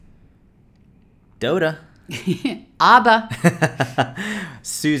Doda. Abba.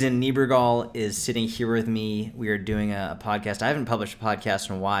 Susan Niebergall is sitting here with me. We are doing a podcast. I haven't published a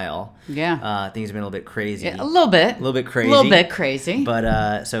podcast in a while. Yeah. Things have been a little bit crazy. A little bit. A little bit crazy. A little bit crazy.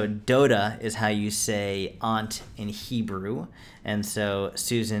 But so Doda is how you say aunt in Hebrew. And so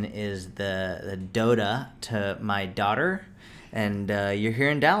Susan is the Doda to my daughter. And you're here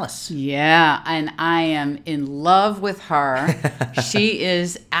in Dallas. Yeah, and I am in love with her. She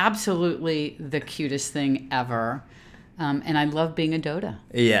is absolutely the cutest thing ever. And I love being a Doda.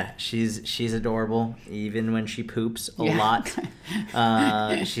 Yeah, she's adorable, even when she poops a lot.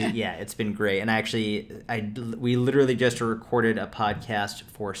 It's been great. And we literally just recorded a podcast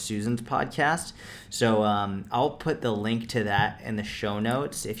for Susan's podcast. So I'll put the link to that in the show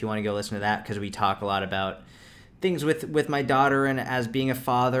notes if you want to go listen to that, because we talk a lot about things with my daughter, and as being a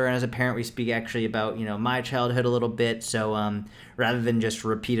father and as a parent, we speak actually about, my childhood a little bit. So rather than just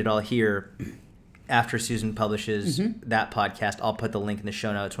repeat it all here, after Susan publishes that podcast, I'll put the link in the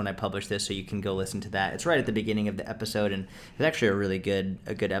show notes when I publish this, so you can go listen to that. It's right at the beginning of the episode, and it's actually a really good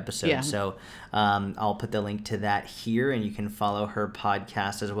episode. Yeah. So I'll put the link to that here, and you can follow her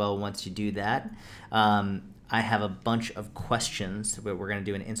podcast as well once you do that. I have a bunch of questions. We're going to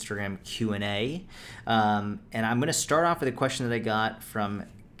do an Instagram Q&A. And I'm going to start off with a question that I got from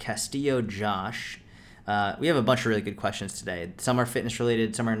Castillo Josh. We have a bunch of really good questions today. Some are fitness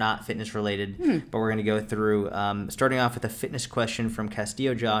related, some are not fitness related, but we're going to go through, starting off with a fitness question from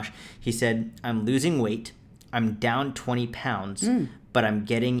Castillo Josh. He said, I'm losing weight. I'm down 20 pounds, but I'm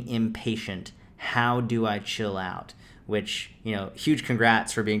getting impatient. How do I chill out? Which, huge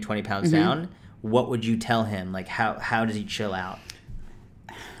congrats for being 20 pounds down. What would you tell him? Like, how does he chill out?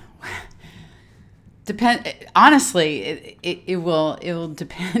 Honestly, it will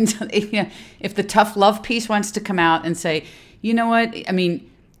depend. If the tough love piece wants to come out and say, you know what? I mean,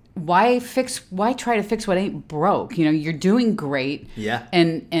 why try to fix what ain't broke? You're doing great. Yeah.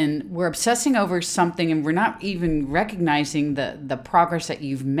 And we're obsessing over something, and we're not even recognizing the progress that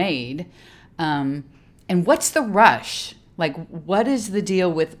you've made. And what's the rush? Like, what is the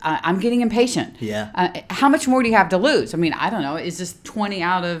deal with, I'm getting impatient. Yeah. How much more do you have to lose? I mean, I don't know. Is this 20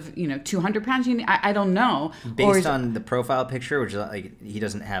 out of, 200 pounds? I don't know. Based on the profile picture, which is like, he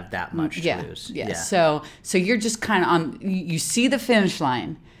doesn't have that much to lose. Yeah. So you're just kind of you see the finish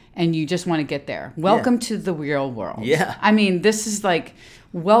line and you just want to get there. Welcome to the real world. Yeah. I mean, this is like,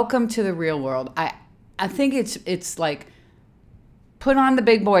 welcome to the real world. I think it's like, put on the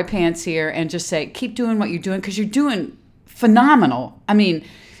big boy pants here and just say, keep doing what you're doing, because you're doing phenomenal. I mean,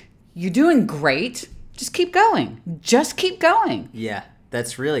 you're doing great. Just keep going. Yeah,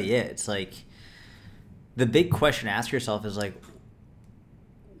 that's really it. It's like, the big question to ask yourself is like,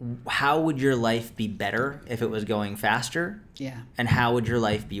 how would your life be better if it was going faster? Yeah. And how would your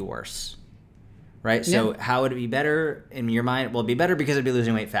life be worse? Right? So how would it be better in your mind? Well, it'd be better because I'd be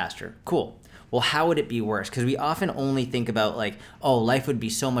losing weight faster. Cool. Well, how would it be worse? Because we often only think about like, oh, life would be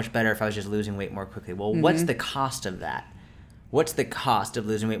so much better if I was just losing weight more quickly. Well, what's the cost of that? What's the cost of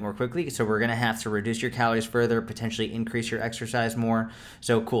losing weight more quickly? So we're going to have to reduce your calories further, potentially increase your exercise more.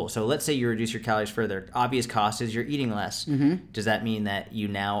 So cool. So let's say you reduce your calories further. Obvious cost is you're eating less. Does that mean that you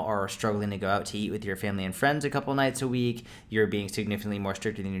now are struggling to go out to eat with your family and friends a couple nights a week? You're being significantly more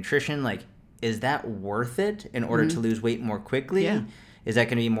strict with your nutrition? Like, is that worth it in order to lose weight more quickly? Yeah. Is that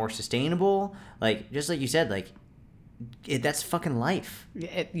going to be more sustainable? Like, just like you said, like, that's fucking life.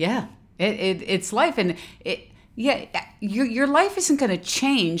 It's life. And your life isn't going to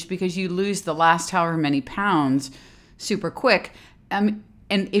change because you lose the last however many pounds super quick. And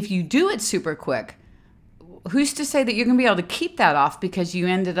if you do it super quick, who's to say that you're going to be able to keep that off because you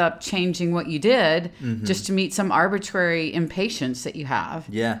ended up changing what you did just to meet some arbitrary impatience that you have?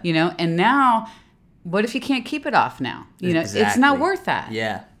 Yeah. And now, what if you can't keep it off now? Exactly. It's not worth that.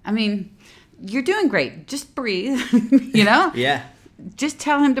 Yeah. I mean, you're doing great. Just breathe, Yeah. Just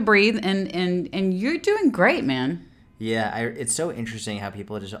tell him to breathe, and you're doing great, man. Yeah, it's so interesting how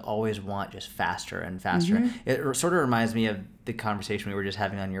people just always want just faster and faster. It sort of reminds me of the conversation we were just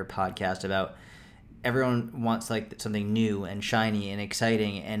having on your podcast about everyone wants like something new and shiny and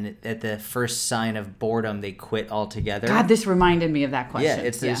exciting, and at the first sign of boredom, they quit altogether. God, this reminded me of that question. Yeah,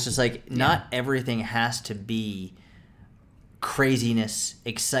 it's just like not everything has to be craziness,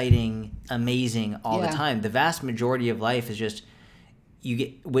 exciting, amazing all the time. The vast majority of life is just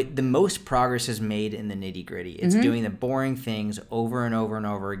the most progress is made in the nitty gritty. It's doing the boring things over and over and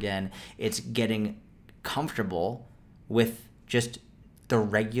over again. It's getting comfortable with just the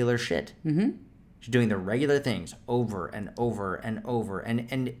regular shit. Just doing the regular things over and over and over.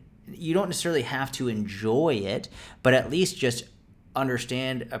 And you don't necessarily have to enjoy it, but at least just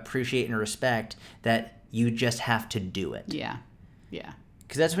understand, appreciate, and respect that you just have to do it. Yeah. Yeah.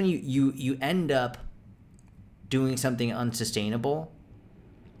 Because that's when you end up doing something unsustainable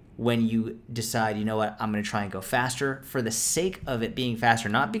when you decide, you know what, I'm going to try and go faster for the sake of it being faster,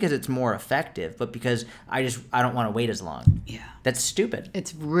 not because it's more effective, but because I don't want to wait as long. Yeah. That's stupid.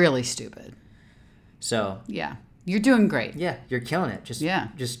 It's really stupid. So, yeah. You're doing great. Yeah, you're killing it. Just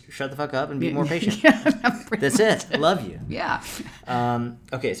shut the fuck up and be Yeah. more patient. Yeah, That's it. I love you. Yeah.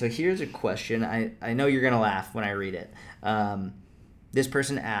 Okay, so here's a question. I know you're going to laugh when I read it. This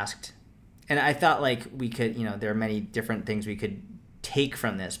person asked, and I thought like we could, there are many different things we could take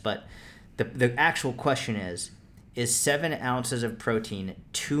from this, but the actual question is 7 ounces of protein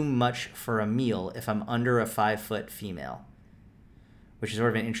too much for a meal if I'm under a 5-foot female? Which is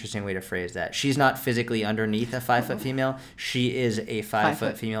sort of an interesting way to phrase that. She's not physically underneath a 5-foot female. She is a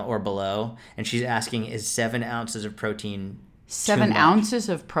 5-foot female or below. And she's asking, is 7 ounces of protein 7 ounces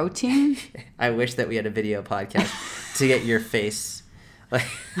of protein? I wish that we had a video podcast to get your face.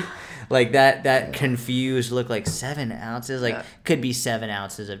 Like that confused look, like 7 ounces. Like could be 7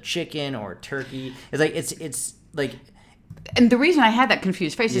 ounces of chicken or turkey. It's like... And the reason I had that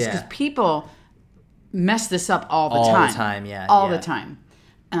confused face is because people... mess this up all the time. All the time, yeah. All the time.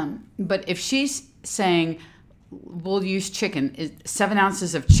 But if she's saying, we'll use chicken, 7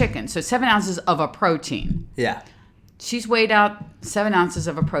 ounces of chicken, so 7 ounces of a protein. Yeah. She's weighed out 7 ounces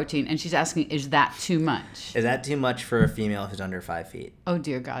of a protein, and she's asking, is that too much? Is that too much for a female who's under 5 feet? Oh,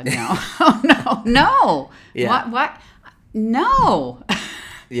 dear God, no. Oh, no. Yeah. What? No.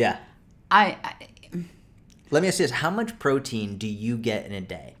 Yeah. Let me ask you this. How much protein do you get in a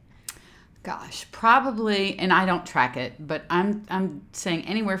day? Gosh, probably, and I don't track it, but I'm saying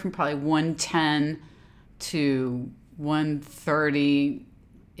anywhere from probably 110 to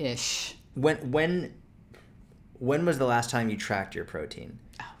 130-ish. When was the last time you tracked your protein?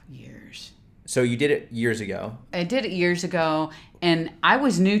 Oh, years. So you did it years ago. I did it years ago, and I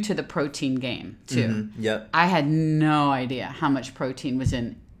was new to the protein game, too. Mm-hmm. Yep. I had no idea how much protein was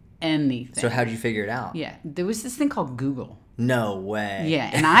in anything. So how did you figure it out? Yeah, there was this thing called Google. No way. Yeah,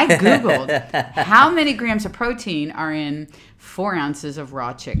 and I Googled how many grams of protein are in 4 ounces of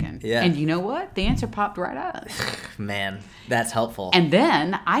raw chicken. Yeah. And you know what? The answer popped right up. Man, that's helpful. And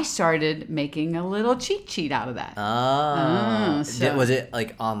then I started making a little cheat sheet out of that. So was it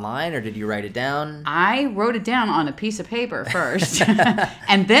like online or did you write it down? I wrote it down on a piece of paper first.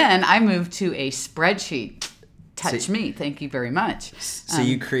 And then I moved to a spreadsheet. Touch me. Thank you very much. So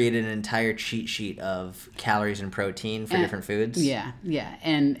you created an entire cheat sheet of calories and protein for different foods? Yeah.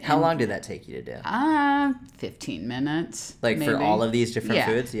 And how long did that take you to do? 15 minutes. Like maybe. for all of these different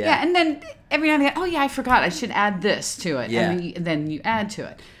foods? Yeah. Yeah, and then every now and then, I forgot I should add this to it. Yeah. And then you add to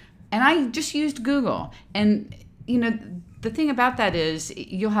it. And I just used Google. And, the thing about that is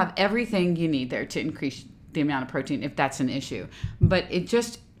you'll have everything you need there to increase the amount of protein if that's an issue. But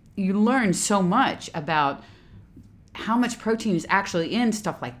you learn so much about how much protein is actually in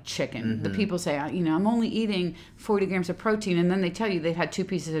stuff like chicken. Mm-hmm. The people say, I'm only eating 40 grams of protein, and then they tell you they've had 2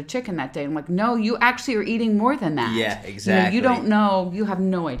 pieces of chicken that day. I'm like, no, you actually are eating more than that. Yeah, exactly. You don't know. You have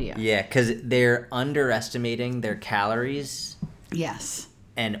no idea. Yeah, because they're underestimating their calories. Yes.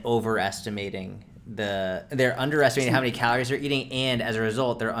 And overestimating they're underestimating how many calories they're eating, and as a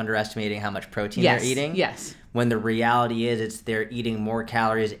result, they're underestimating how much protein they're eating. Yes. When the reality is, they're eating more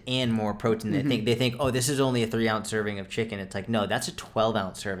calories and more protein. They think, oh, this is only a 3-ounce serving of chicken. It's like, no, that's a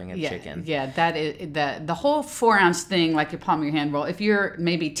 12-ounce serving of chicken. Yeah, that is the whole 4-ounce thing, like your palm of your hand. Well, if you're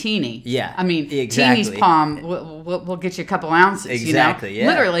maybe teeny, exactly. Teeny's palm will get you a couple ounces. Exactly. Yeah.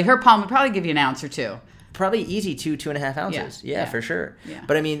 Literally, her palm would probably give you an ounce or 2. Probably easy 2.5 ounces. Yeah, for sure. Yeah.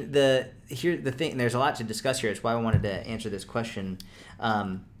 But I mean, the thing. There's a lot to discuss here. It's why I wanted to answer this question.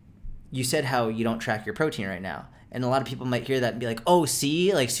 You said how you don't track your protein right now. And a lot of people might hear that and be like, oh,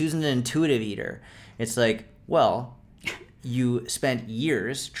 see, like Susan's an intuitive eater. It's like, well, you spent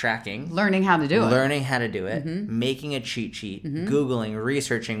years tracking. Learning how to do it. Making a cheat sheet, Googling,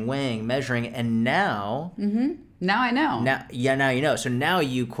 researching, weighing, measuring, and now... Now I know. Now you know. So now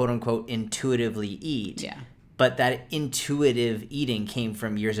you, quote unquote, intuitively eat. Yeah. But that intuitive eating came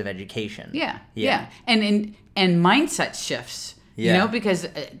from years of education. Yeah. And mindset shifts. Yeah. Because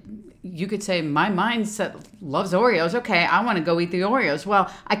you could say my mindset loves Oreos. Okay, I want to go eat the Oreos.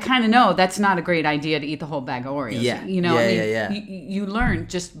 Well, I kind of know that's not a great idea to eat the whole bag of Oreos. Yeah. You learn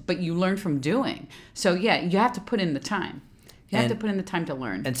but you learn from doing. So you have to put in the time. You have to put in the time to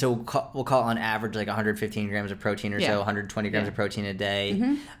learn. And so we'll call on average like 115 grams of protein or so, 120 grams of protein a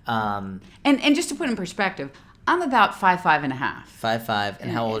day. And just to put in perspective, I'm about 5'5" and a half. 5'5",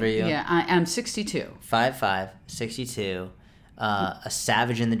 and how old are you? Yeah, I'm 62. 5'5", 62. a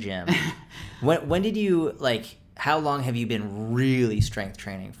savage in the gym. When did you, like, how long have you been really strength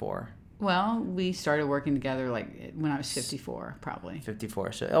training for? Well, we started working together like when I was 54, probably.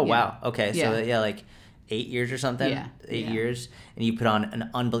 54. So, wow. Okay. So, like 8 years or something? Yeah. 8 years. And you put on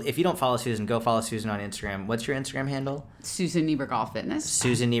an unbelievable... If you don't follow Susan, go follow Susan on Instagram. What's your Instagram handle? Susan Niebergall Fitness.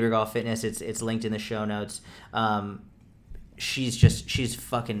 Susan Niebergall Fitness. It's linked in the show notes. She's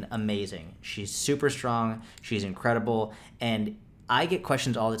fucking amazing. She's super strong. She's incredible. And I get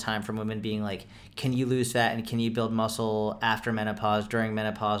questions all the time from women being like, can you lose fat and can you build muscle after menopause, during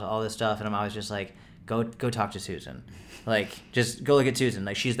menopause, all this stuff? And I'm always just like, go talk to Susan. Like, just go look at Susan.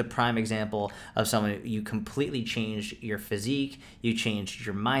 Like, she's the prime example of someone, you completely changed your physique, you changed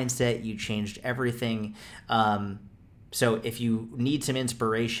your mindset, you changed everything. So if you need some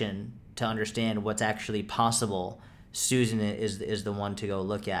inspiration to understand what's actually possible, Susan is the one to go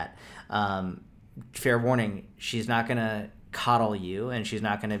look at. Fair warning, she's not going to coddle you, and she's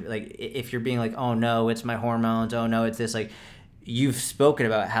not going to, like, if you're being like, oh no, it's my hormones, oh no, it's this, like, you've spoken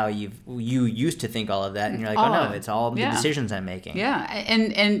about how you used to think all of that, and you're like, oh no, it's all the decisions I'm making. Yeah,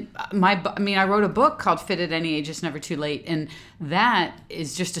 and I wrote a book called Fit at Any Age, It's Never Too Late, and that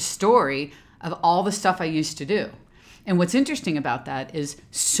is just a story of all the stuff I used to do. And what's interesting about that is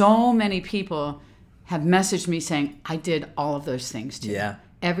so many people have messaged me saying, I did all of those things too. Yeah.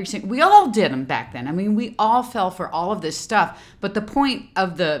 We all did them back then. I mean, we all fell for all of this stuff. But the point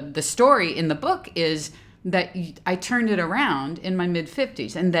of the story in the book is that I turned it around in my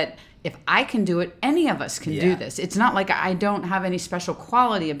mid-50s, and that if I can do it, any of us can do this. It's not like I don't have any special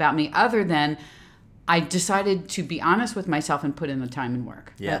quality about me other than I decided to be honest with myself and put in the time and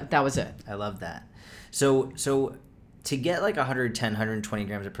work. Yeah. That was it. I love that. So to get like 110, 120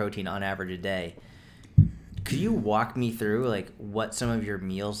 grams of protein on average a day, could you walk me through like what some of your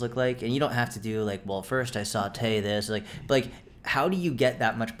meals look like? And you don't have to do like, well, first I saute this, but how do you get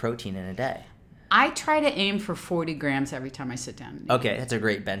that much protein in a day? I try to aim for 40 grams every time I sit down. Okay, that's a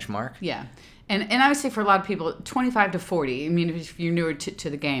great benchmark. Yeah. And I would say for a lot of people, 25 to 40. I mean, if you're newer to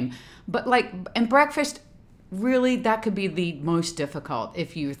the game. But and breakfast, really, that could be the most difficult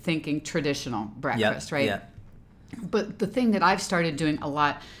if you're thinking traditional breakfast, right? Yeah. But the thing that I've started doing a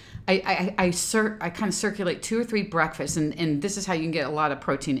lot, I kind of circulate 2 or 3 breakfasts, and this is how you can get a lot of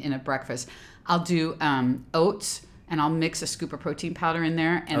protein in a breakfast. I'll do oats, and I'll mix a scoop of protein powder in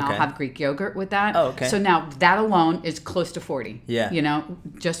there, and I'll have Greek yogurt with that. Oh, okay. So now that alone is close to 40. Yeah.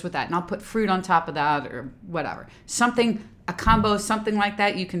 Just with that. And I'll put fruit on top of that or whatever. A combo, something like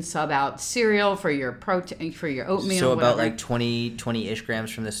that. You can sub out cereal for your protein, for your oatmeal. So about like 20-ish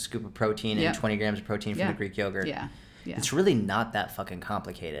grams from this scoop of protein and 20 grams of protein from the Greek yogurt. Yeah. Yeah. It's really not that fucking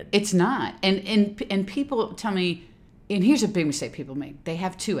complicated. It's not. And people tell me, and here's a big mistake people make. They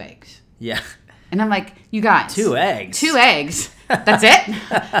have 2 eggs. Yeah. And I'm like, you guys. 2 eggs? 2 eggs. That's it?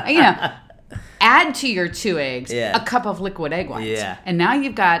 Add to your 2 eggs a cup of liquid egg whites. Yeah. And now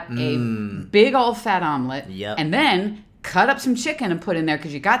you've got a big old fat omelet. Yep. And then cut up some chicken and put in there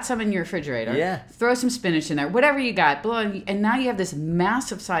because you got some in your refrigerator. Yeah. Throw some spinach in there, whatever you got. And now you have this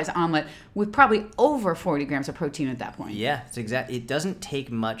massive size omelet with probably over 40 grams of protein at that point. Yeah, it's exactly. It doesn't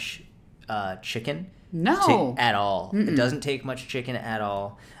take much chicken. No. At all. Mm-mm. It doesn't take much chicken at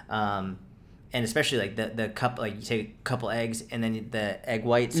all. And especially like the cup, like you take a couple eggs and then the egg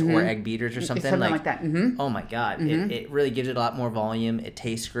whites or egg beaters or something like that. Mm-hmm. Oh my God. Mm-hmm. It really gives it a lot more volume. It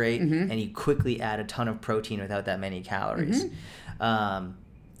tastes great. Mm-hmm. And you quickly add a ton of protein without that many calories. Mm-hmm.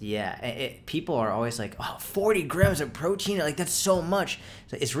 People are always like, 40 grams of protein, like that's so much.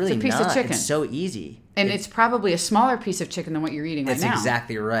 It's really it's a piece not. Of chicken. It's so easy. And it's probably a smaller piece of chicken than what you're eating right now. That's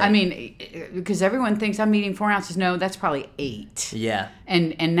exactly right. I mean, because everyone thinks I'm eating 4 ounces. No, that's probably 8. Yeah.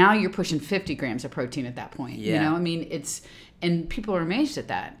 And now you're pushing 50 grams of protein at that point. Yeah. I mean, and people are amazed at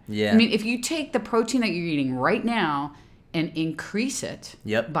that. Yeah. I mean, if you take the protein that you're eating right now and increase it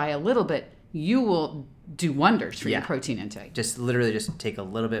by a little bit, you will do wonders for your protein intake. Just literally just take a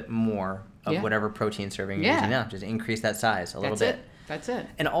little bit more of whatever protein serving you're using now. Just increase that size a little bit. That's it.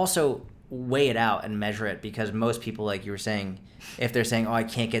 And also weigh it out and measure it, because most people, like you were saying, if they're saying, I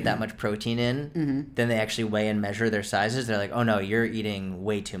can't get that much protein in, then they actually weigh and measure their sizes. They're like, oh no, you're eating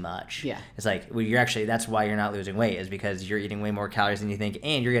way too much. Yeah. It's like, well, that's why you're not losing weight, is because you're eating way more calories than you think,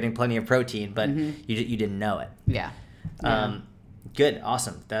 and you're getting plenty of protein, but you didn't know it. Yeah. Good.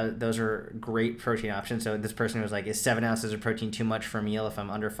 Awesome. Those are great protein options. So this person was like, is 7 ounces of protein too much for a meal if I'm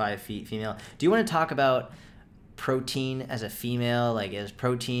under 5 feet female? Do you want to talk about protein as a female? Like, is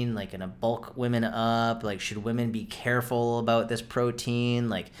protein like gonna bulk women up? Like, should women be careful about this protein?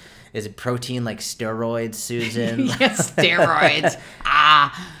 Like, is it protein like steroids, Susan? Yes, steroids.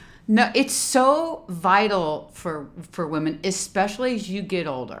 No, it's so vital for women, especially as you get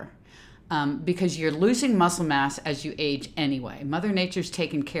older, because you're losing muscle mass as you age anyway. Mother Nature's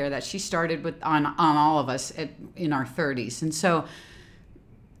taken care of that. She started with on all of us in our 30s, and so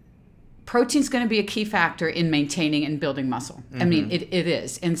protein's going to be a key factor in maintaining and building muscle. I mean, it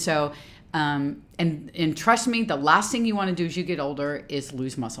is, and so. And trust me, the last thing you want to do as you get older is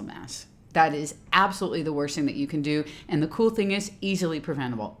lose muscle mass. That is absolutely the worst thing that you can do. And the cool thing is easily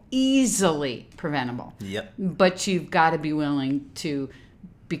preventable. Easily preventable. Yep. But you've got to be willing to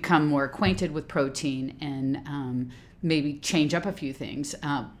become more acquainted with protein and maybe change up a few things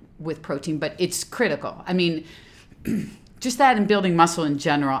with protein. But it's critical. I mean, just that and building muscle in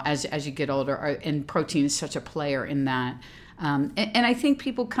general as you get older, and protein is such a player in that. And I think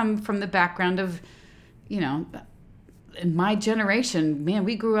people come from the background of, in my generation, man,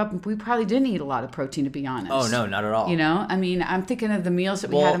 we grew up, we probably didn't eat a lot of protein, to be honest. Oh, no, not at all. I mean, I'm thinking of the meals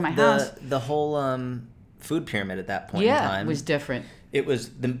that we had in my house. The whole food pyramid at that point in time. Was different. It was,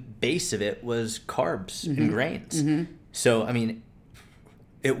 the base of it was carbs and grains. So, I mean,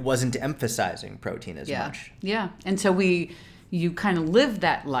 it wasn't emphasizing protein as much. Yeah. And so you kind of live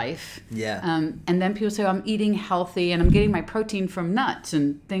that life. Yeah. And then people say, I'm eating healthy and I'm getting my protein from nuts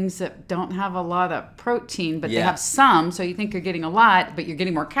and things that don't have a lot of protein, but they have some. So you think you're getting a lot, but you're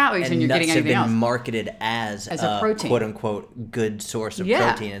getting more calories than you're getting anything else. Nuts have been marketed as a protein, quote unquote, good source of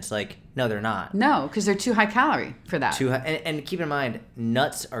protein. It's like, no, they're not. No, because they're too high calorie for that. And keep in mind,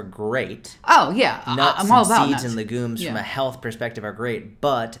 nuts are great. Oh, yeah. Nuts I'm all and about seeds nuts. and legumes from a health perspective are great,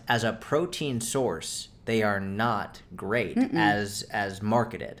 but as a protein source, they are not great as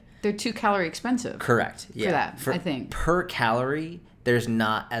marketed. They're too calorie expensive. Correct. Yeah. For that, I think. Per calorie, there's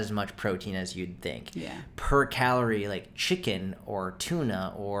not as much protein as you'd think. Yeah. Per calorie, like chicken or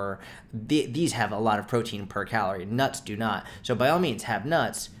tuna or these have a lot of protein per calorie. Nuts do not. So by all means, have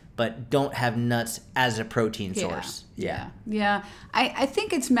nuts, but don't have nuts as a protein source. Yeah. I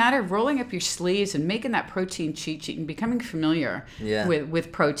think it's a matter of rolling up your sleeves and making that protein cheat sheet and becoming familiar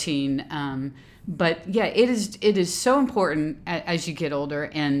with protein. But yeah, it is so important as you get older,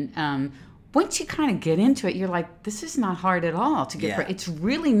 and once you kind of get into it, you're like, this is not hard at all to get. It's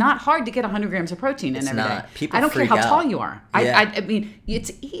really not hard to get 100 grams of protein in every day. People I don't care how tall you are. Yeah. I mean,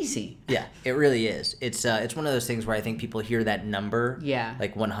 it's easy. Yeah, it really is. It's one of those things where I think people hear that number,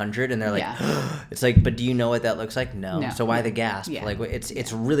 like 100, and they're like, it's like, but do you know what that looks like? No. So why the gasp? Yeah. Like,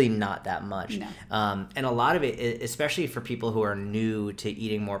 it's really not that much. No. And a lot of it, especially for people who are new to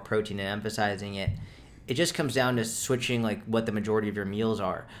eating more protein and emphasizing it, it just comes down to switching like what the majority of your meals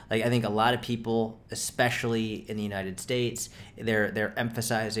are. Like I think a lot of people, especially in the United States, they're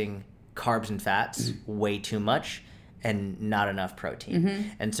emphasizing carbs and fats way too much and not enough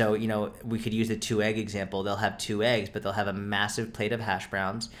protein. And so, we could use the 2-egg example. They'll have 2 eggs, but they'll have a massive plate of hash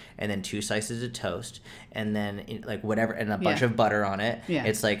browns and then 2 slices of toast and then like whatever and a bunch of butter on it. Yeah.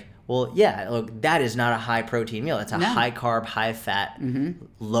 It's like, well, look, that is not a high protein meal. It's a high carb, high fat,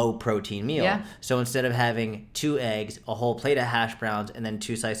 low protein meal. Yeah. So instead of having 2 eggs, a whole plate of hash browns, and then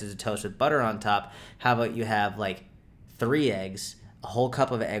 2 slices of toast with butter on top, how about you have like 3 eggs, a whole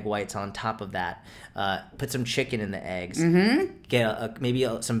cup of egg whites on top of that, put some chicken in the eggs, get maybe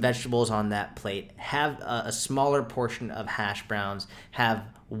some vegetables on that plate, have a smaller portion of hash browns, have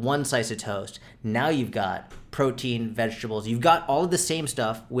 1 slice of toast. Now you've got protein, vegetables. You've got all of the same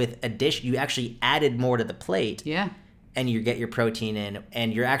stuff with addition. You actually added more to the plate. Yeah. And you get your protein in,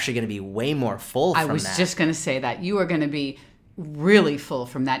 and you're actually going to be way more full from that. I was just going to say that. You are going to be really full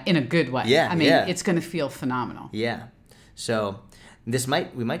from that in a good way. Yeah, I mean, it's going to feel phenomenal. Yeah. So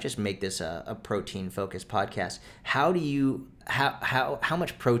we might just make this a protein focused podcast. How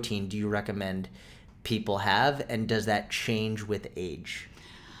much protein do you recommend people have, and does that change with age?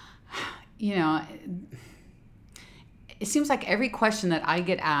 It seems like every question that I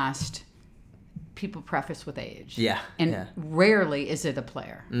get asked, people preface with age. Yeah. And rarely is it a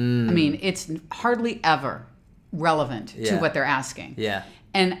player. I mean, it's hardly ever relevant to what they're asking. Yeah.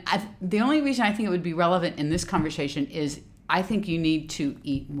 And the only reason I think it would be relevant in this conversation is I think you need to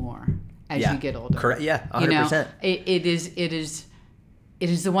eat more as you get older. Correct. Yeah, 100%. It is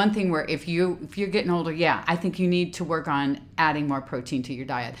the one thing where if you're getting older, I think you need to work on adding more protein to your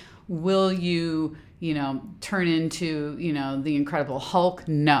diet. Will you, turn into, the Incredible Hulk?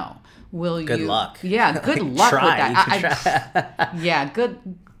 No. Will good you? Luck. Yeah, good luck with that. Try.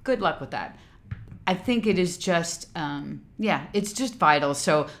 Good luck with that. I think it is just, it's just vital.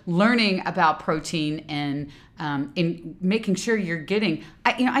 So learning about protein and in making sure you're getting,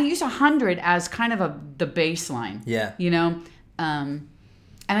 I use 100 as kind of the baseline. Yeah.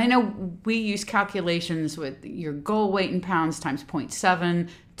 And I know we use calculations with your goal weight in pounds times 0.7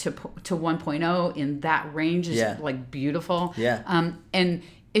 to 1.0 in that range is like beautiful. Yeah. And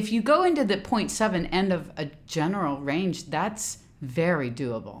if you go into the 0.7 end of a general range, that's very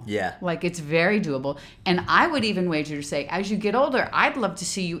doable. Yeah. Like it's very doable. And I would even wager to say, as you get older, I'd love to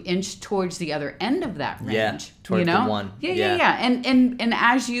see you inch towards the other end of that range. Yeah, towards the one. Yeah. And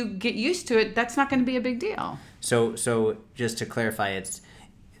as you get used to it, that's not going to be a big deal. So just to clarify, it's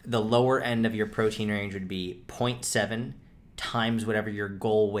the lower end of your protein range would be 0.7 times whatever your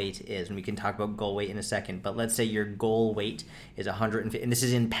goal weight is. And we can talk about goal weight in a second. But let's say your goal weight is 150, and this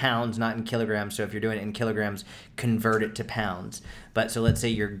is in pounds, not in kilograms. So if you're doing it in kilograms, convert it to pounds. But so let's say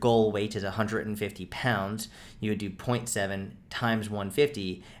your goal weight is 150 pounds. You would do 0.7 times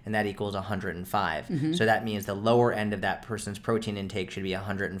 150, and that equals 105. Mm-hmm. So that means the lower end of that person's protein intake should be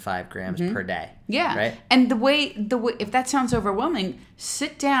 105 grams per day. Yeah. Right? And the way, if that sounds overwhelming,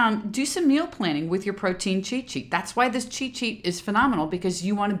 sit down, do some meal planning with your protein cheat sheet. That's why this cheat sheet is phenomenal, because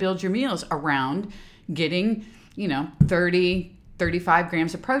you want to build your meals around getting, 30, 35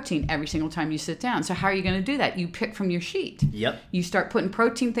 grams of protein every single time you sit down. So how are you going to do that? You pick from your sheet. Yep. You start putting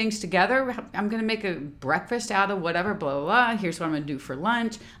protein things together. I'm going to make a breakfast out of whatever, blah, blah, blah. Here's what I'm going to do for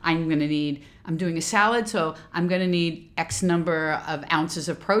lunch. I'm doing a salad, so I'm going to need X number of ounces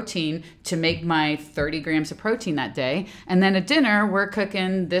of protein to make my 30 grams of protein that day. And then at dinner, we're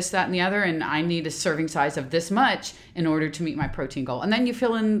cooking this, that, and the other, and I need a serving size of this much in order to meet my protein goal. And then you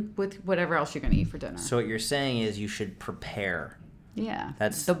fill in with whatever else you're going to eat for dinner. So what you're saying is you should prepare. Yeah.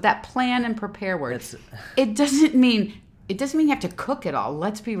 That's that plan and prepare word. It doesn't mean you have to cook it all.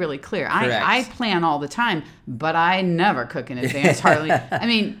 Let's be really clear. I plan all the time, but I never cook in advance hardly. I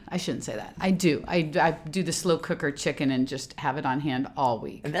mean, I shouldn't say that. I do. I do the slow cooker chicken and just have it on hand all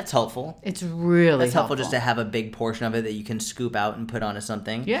week. And that's helpful. It's really helpful just to have a big portion of it that you can scoop out and put onto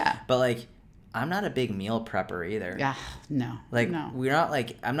something. Yeah. But like, I'm not a big meal prepper either. Yeah. No. Like no.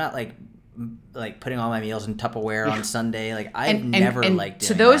 I'm not putting all my meals in Tupperware on Sunday. Like I've never liked doing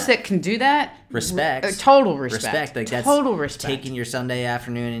to those that can do that, respect. Total respect. Like that's total respect. Taking your Sunday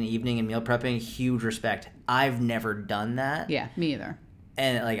afternoon and evening and meal prepping, huge respect. I've never done that. Yeah, me either.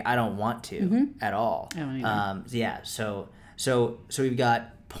 And like I don't want to at all. I don't either. Yeah. So we've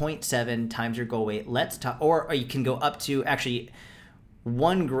got 0.7 times your goal weight. Let's talk, or you can go up to actually.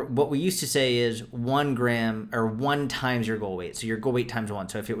 What we used to say is 1 gram or 1 times your goal weight. So your goal weight times 1.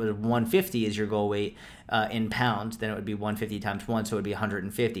 So if it was 150 is your goal weight in pounds, then it would be 150 times 1, so it would be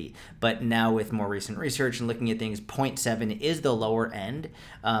 150. But now with more recent research and looking at things, 0.7 is the lower end.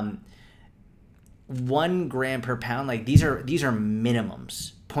 1 gram per pound, like these are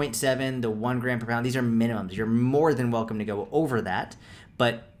minimums. 0.7 to 1 gram per pound, these are minimums. You're more than welcome to go over that,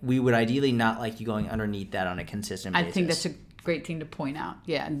 but we would ideally not like you going underneath that on a consistent basis. I think that's a great thing to point out.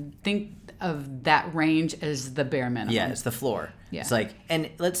 Yeah, and think of that range as the bare minimum. Yeah, it's the floor. Yeah. It's like, and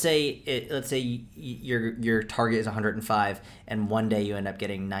let's say your target is 105, and one day you end up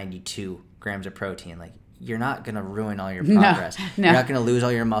getting 92 grams of protein. Like you're not gonna ruin all your progress. No. You're not gonna lose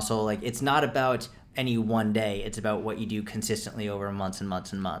all your muscle. Like it's not about any one day. It's about what you do consistently over months and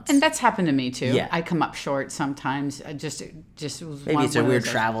months and months. And that's happened to me too. Yeah. I come up short sometimes. Just maybe it's a weird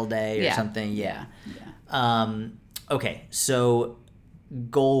travel day or something. Yeah. Okay, so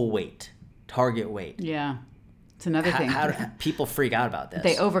goal weight, target weight. Yeah, it's another thing. How do people freak out about this?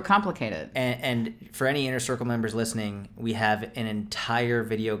 They overcomplicate it. And for any Inner Circle members listening, we have an entire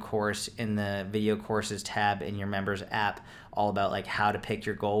video course in the video courses tab in your members app all about like how to pick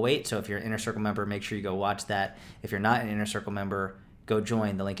your goal weight. So if you're an Inner Circle member, make sure you go watch that. If you're not an Inner Circle member, go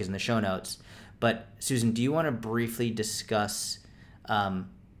join. The link is in the show notes. But Susan, do you want to briefly discuss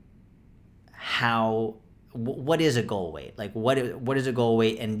what is a goal weight? Like what is a goal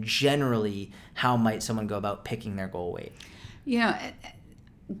weight, and generally how might someone go about picking their goal weight?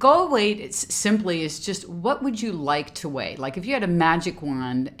 Goal weight is just what would you like to weigh? Like if you had a magic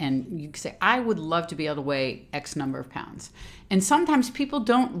wand and you could say, I would love to be able to weigh X number of pounds. And sometimes people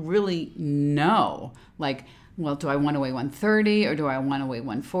don't really know, like, well, do I want to weigh 130 or do I want to weigh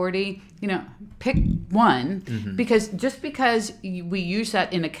 140? Pick one, because just because we use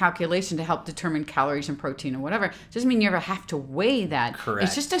that in a calculation to help determine calories and protein or whatever, doesn't mean you ever have to weigh that. Correct.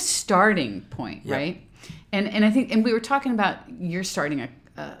 It's just a starting point, right? And I think, and we were talking about you're starting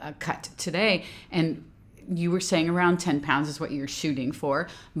a cut today, and you were saying around 10 pounds is what you're shooting for,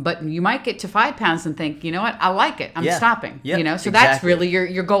 but you might get to 5 pounds and think, you know what, I like it. I'm stopping. Yep, you know, so exactly. that's really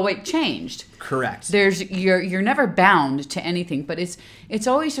your goal weight changed. Correct. You're never bound to anything, but it's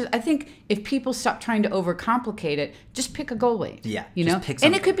always just, I think if people stop trying to overcomplicate it, just pick a goal weight. Yeah. You just know, pick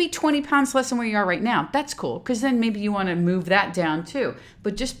something. and it could be 20 pounds less than where you are right now. That's cool, because then maybe you want to move that down too.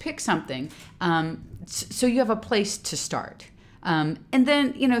 But just pick something, so you have a place to start. And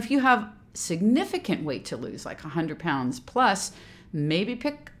then, you know, if you have significant weight to lose, like 100 pounds plus, maybe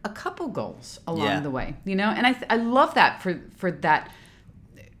pick a couple goals along the way, you know. And I love that for that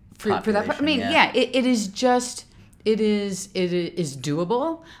I mean, it is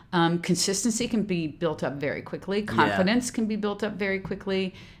doable. Consistency can be built up very quickly. Confidence can be built up very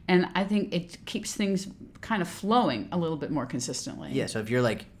quickly, and I think it keeps things kind of flowing a little bit more consistently. Yeah. So if you're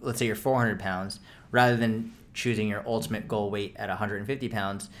like, let's say you're 400 pounds, rather than choosing your ultimate goal weight at 150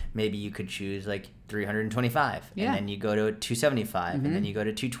 pounds, maybe you could choose like 325, and then you go to 275, and then you go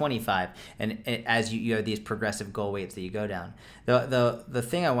to 225, and as you have these progressive goal weights that you go down. The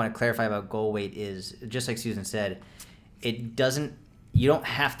thing I want to clarify about goal weight is, just like Susan said, you don't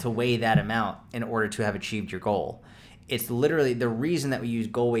have to weigh that amount in order to have achieved your goal. It's literally, the reason that we use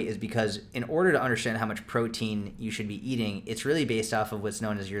goal weight is because in order to understand how much protein you should be eating, it's really based off of what's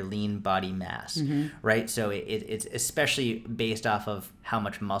known as your lean body mass, right? So it's especially based off of how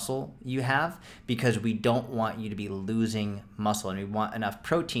much muscle you have, because we don't want you to be losing muscle, and we want enough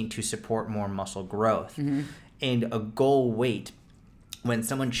protein to support more muscle growth. And a goal weight, when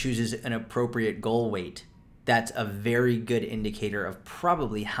someone chooses an appropriate goal weight, that's a very good indicator of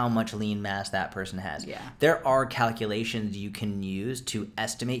probably how much lean mass that person has. Yeah. There are calculations you can use to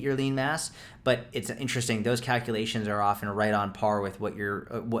estimate your lean mass, but it's interesting. Those calculations are often right on par with what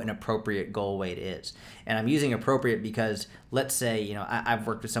an appropriate goal weight is. And I'm using appropriate because, let's say, you know, I've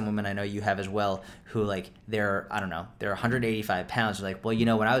worked with some women, I know you have as well, who like they're 185 pounds. They're like, well, you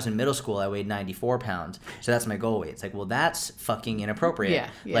know, when I was in middle school, I weighed 94 pounds, so that's my goal weight. It's like, well, that's fucking inappropriate.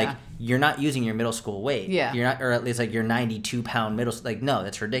 Yeah. Like, you're not using your middle school weight. Yeah. You're not, or at least like your 92 pound like, no,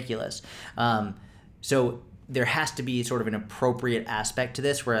 that's ridiculous. So there has to be sort of an appropriate aspect to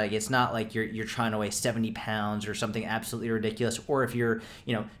this, where like it's not like you're trying to weigh 70 pounds or something absolutely ridiculous, or if you're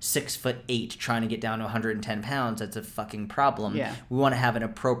 6'8" trying to get down to 110 pounds, that's a fucking problem. Yeah. We want to have an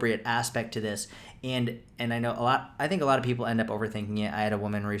appropriate aspect to this, and I know I think a lot of people end up overthinking it. I had a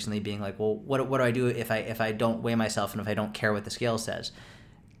woman recently being like, well, what do I do if I don't weigh myself and if I don't care what the scale says?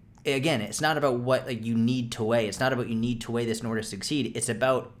 Again, it's not about what like you need to weigh. It's not about you need to weigh this in order to succeed. It's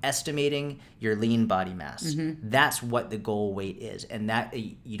about estimating your lean body mass. That's what the goal weight is, and that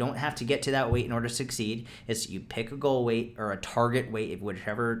you don't have to get to that weight in order to succeed. It's you pick a goal weight or a target weight,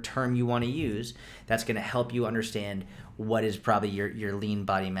 whichever term you want to use. That's going to help you understand what is probably your lean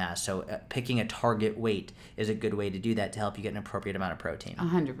body mass. So picking a target weight is a good way to do that, to help you get an appropriate amount of protein.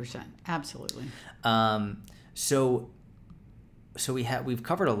 100%, absolutely. So we've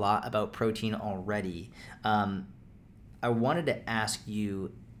covered a lot about protein already. I wanted to ask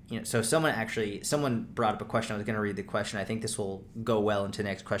you, so someone brought up a question. I was going to read the question. I think this will go well into the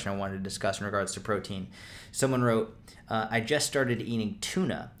next question I wanted to discuss in regards to protein. Someone wrote, I just started eating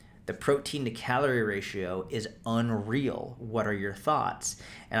tuna. The protein to calorie ratio is unreal. What are your thoughts?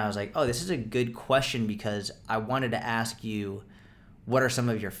 And I was like, oh, this is a good question, because I wanted to ask you, what are some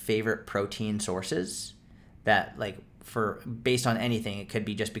of your favorite protein sources that, like, based on anything? It could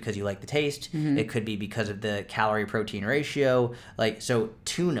be just because you like the taste. It could be because of the calorie protein ratio. Like, so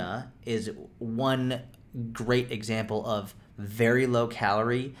tuna is one great example of very low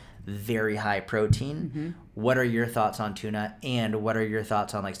calorie, very high protein. What are your thoughts on tuna, and what are your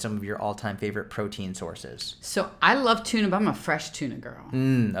thoughts on like some of your all-time favorite protein sources? So I love tuna, but I'm a fresh tuna girl.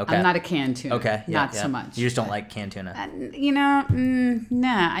 Okay. I'm not a canned tuna. Okay. Not so much. You just don't like canned tuna.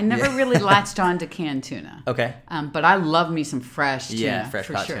 Nah. I never really latched on to canned tuna. Okay. But I love me some fresh tuna. Yeah, fresh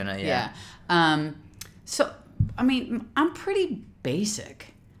for caught sure. tuna, yeah. So, I mean, I'm pretty basic.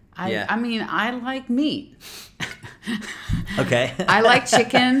 I like meat. Okay. I like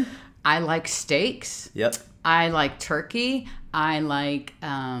chicken. I like steaks. Yep. I like turkey. I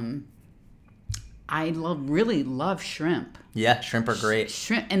really love shrimp. Yeah, shrimp are great.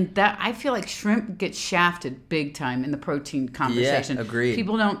 Shrimp, and that I feel like shrimp gets shafted big time in the protein conversation. Yeah, agreed.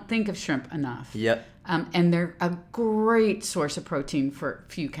 People don't think of shrimp enough. Yep. And they're a great source of protein for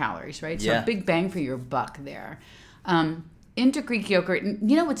few calories, right? So Yeah. a big bang for your buck there. Into Greek yogurt, and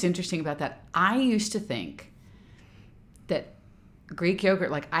you know what's interesting about that? I used to think that Greek yogurt,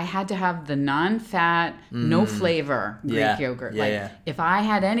 like I had to have the non-fat, no flavor Greek yogurt. If I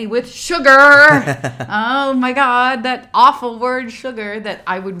had any with sugar, oh my God, that awful word sugar, that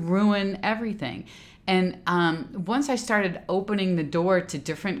I would ruin everything. And once I started opening the door to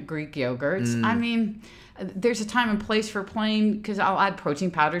different Greek yogurts, I mean, there's a time and place for plain, because I'll add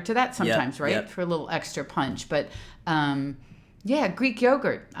protein powder to that sometimes, right? For a little extra punch. But yeah, Greek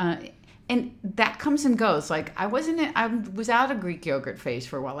yogurt. And that comes and goes. Like I was out of Greek yogurt phase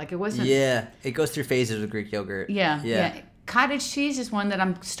for a while. Like it wasn't. Yeah, it goes through phases with Greek yogurt. Yeah. Cottage cheese is one that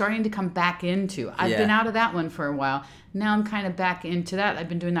I'm starting to come back into. I've been out of that one for a while. Now I'm kind of back into that. I've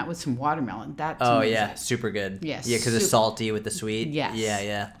been doing that with some watermelon. Super good. Yes. Yeah, because it's salty with the sweet. Yes.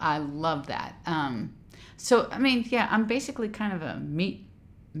 Yeah. I love that. So I mean, yeah, I'm basically kind of a meat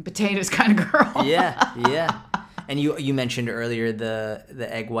and potatoes kind of girl. Yeah. And you mentioned earlier the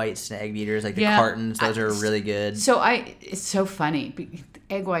egg whites and egg beaters, like the cartons. Those are really good. So it's so funny.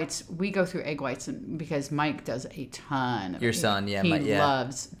 Egg whites, we go through egg whites because Mike does a ton. Your son, he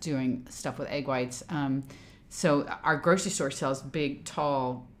loves doing stuff with egg whites. So our grocery store sells big,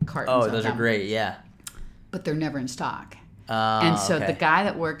 tall cartons. Oh, those are great. Yeah. But they're never in stock. And so the guy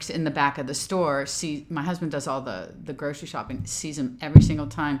that works in the back of the store my husband does all the grocery shopping, sees them every single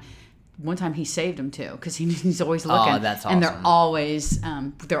time. One time he saved them too, because he's always looking. Oh, that's awesome. And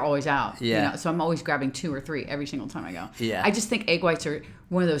they're always out. Yeah. You know? So I'm always grabbing 2 or 3 every single time I go. Yeah. I just think egg whites are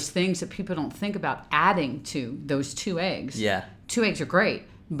one of those things that people don't think about adding to those 2 eggs. Yeah. 2 eggs are great,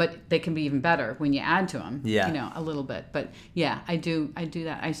 but they can be even better when you add to them. Yeah. You know, a little bit. But yeah, I do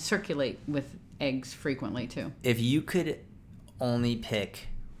that. I circulate with eggs frequently too. If you could only pick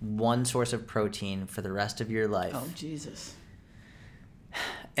one source of protein for the rest of your life. Oh, Jesus.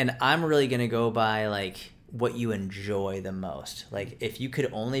 And I'm really going to go by like what you enjoy the most. Like if you could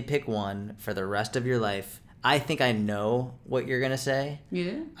only pick one for the rest of your life, I think I know what you're going to say. You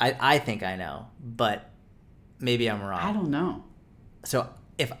do? I think I know, but maybe I'm wrong. I don't know. So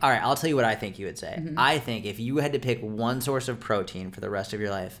all right, I'll tell you what I think you would say. Mm-hmm. I think if you had to pick one source of protein for the rest of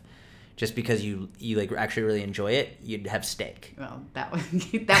your life, just because you like actually really enjoy it, you'd have steak. Well, that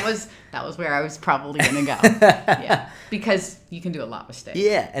was where I was probably gonna go. Yeah, because you can do a lot with steak.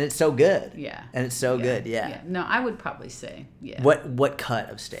 Yeah, and it's so good. Yeah, and it's so good. Yeah. No, I would probably say What cut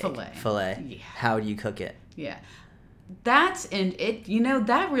of steak? Filet. Yeah. How do you cook it? Yeah. That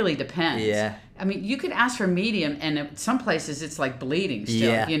really depends. Yeah. I mean, you could ask for medium, and some places it's like bleeding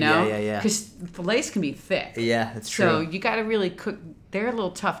still, you know? Yeah. Because fillets can be thick. Yeah, that's true. So you got to really cook. They're a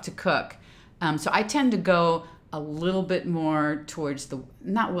little tough to cook. So I tend to go a little bit more towards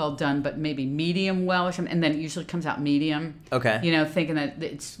not well done, but maybe medium well or something. And then it usually comes out medium. Okay. You know, thinking that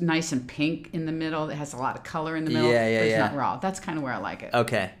it's nice and pink in the middle. It has a lot of color in the middle. Yeah. But it's not raw. That's kind of where I like it.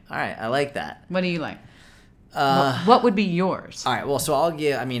 Okay. All right. I like that. What do you like? What would be yours? All right. Well, so I'll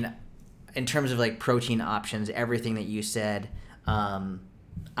give, in terms of like protein options, everything that you said,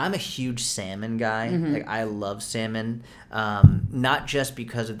 I'm a huge salmon guy. Mm-hmm. Like I love salmon, not just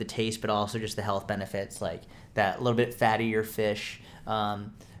because of the taste, but also just the health benefits, like that little bit fattier fish,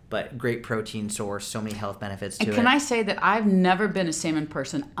 but great protein source, so many health benefits to it. And can I say that I've never been a salmon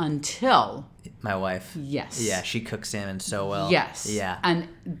person until my wife. Yes. Yeah, she cooks salmon so well. Yes. Yeah. And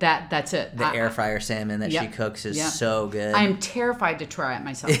that's it. The air fryer salmon that she cooks is so good. I am terrified to try it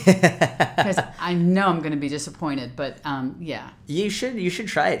myself because I know I'm going to be disappointed. But yeah, you should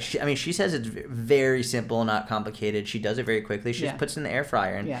try it. She says it's very simple, not complicated. She does it very quickly. She just puts it in the air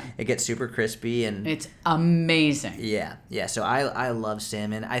fryer and it gets super crispy and it's amazing. Yeah. So I love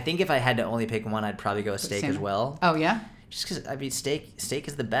salmon. I think if I had to only pick one, I'd probably go steak as well. Oh yeah. Just because steak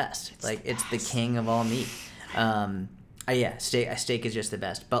is the best. It's the king of all meat. Steak is just the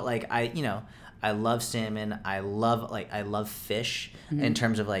best. But like I love salmon. I love fish in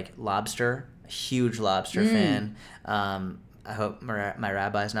terms of like lobster. Huge lobster fan. I hope my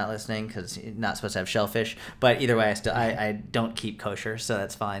rabbi's not listening because you're not supposed to have shellfish. But either way, I don't keep kosher, so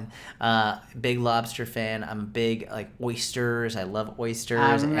that's fine. Big lobster fan. I'm a big oysters. I love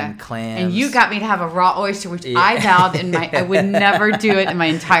oysters and clams. And you got me to have a raw oyster, which I vowed I would never do it in my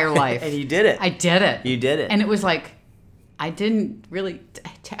entire life. And you did it. I did it. You did it. And it was like, I didn't really.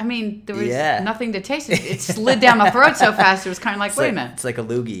 There was nothing to taste. It slid down my throat so fast. It was kind of like, wait a minute. It's like a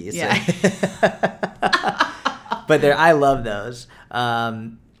loogie. Yeah. But I love those.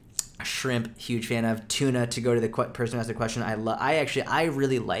 Shrimp, huge fan of. Tuna, to go to the person who asked the question, I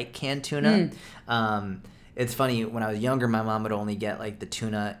really like canned tuna. It's funny, when I was younger, my mom would only get like the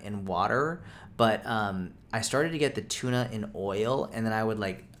tuna in water, but I started to get the tuna in oil, and then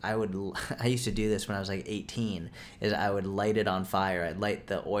I used to do this when I was like 18, is I would light it on fire. I'd light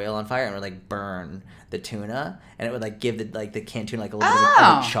the oil on fire and it would like burn the tuna, and it would like give the canned tuna like a little bit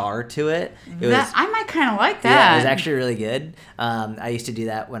of char to it. I might kind of like that. Yeah, it was actually really good. I used to do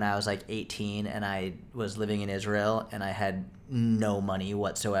that when I was like 18 and I was living in Israel, and I had no money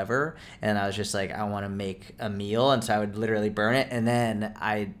whatsoever, and I was just like, I want to make a meal, and so I would literally burn it, and then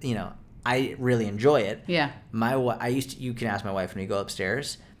I really enjoy it. Yeah. You can ask my wife when we go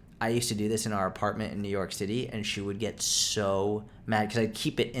upstairs. I used to do this in our apartment in New York City, and she would get so mad because I'd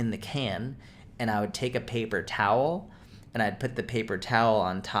keep it in the can, and I would take a paper towel, and I'd put the paper towel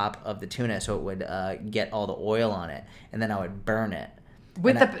on top of the tuna so it would get all the oil on it, and then I would burn it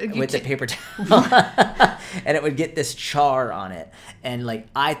with the paper towel, and it would get this char on it. And like,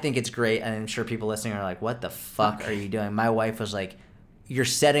 I think it's great, and I'm sure people listening are like, "What the fuck are you doing?" My wife was like, "You're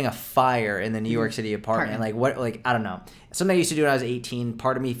setting a fire in the New York City apartment." Like, what? Like, I don't know. Something I used to do when I was 18.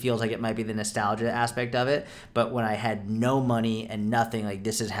 Part of me feels like it might be the nostalgia aspect of it. But when I had no money and nothing, like,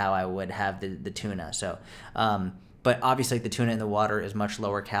 this is how I would have the tuna. So, but obviously, like, the tuna in the water is much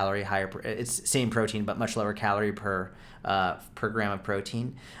lower calorie, it's same protein, but much lower calorie per gram of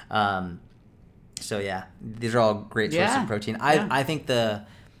protein. So yeah, these are all great sources of protein. I think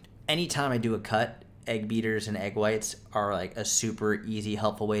anytime I do a cut, egg beaters and egg whites are like a super easy,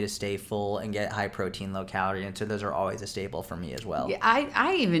 helpful way to stay full and get high protein, low calorie. And so those are always a staple for me as well. Yeah,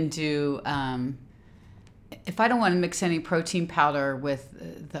 I even do, if I don't want to mix any protein powder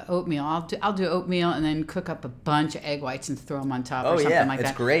with the oatmeal, I'll do oatmeal and then cook up a bunch of egg whites and throw them on top or something like that.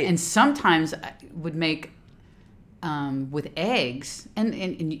 It's great. And sometimes I would make with eggs, and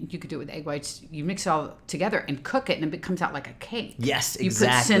you could do it with egg whites. You mix it all together and cook it, and it comes out like a cake. Yes, exactly.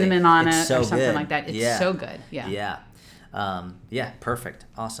 You put cinnamon on it so or something good. like that. It's so good. Yeah. Perfect.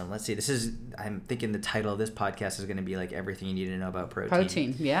 Awesome. Let's see. I'm thinking the title of this podcast is going to be like everything you need to know about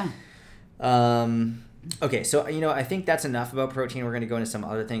protein. Yeah. Okay, so I think that's enough about protein. We're going to go into some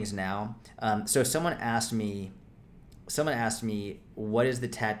other things now. So someone asked me, what is the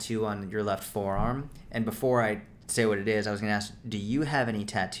tattoo on your left forearm? And before I say what it is, I was going to ask, do you have any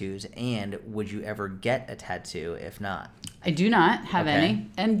tattoos, and would you ever get a tattoo if not? I do not have any,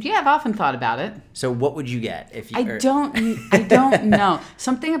 and I've often thought about it. So what would you get if you? I don't know.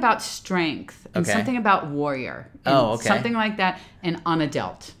 Something about strength and something about warrior. And something like that, and on a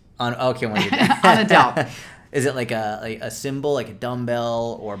delt. On a delt. Is it like a symbol, like a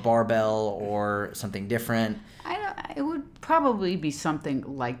dumbbell or barbell or something different? It would probably be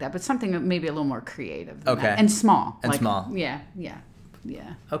something like that, but something maybe a little more creative than that. And small. Small. Yeah.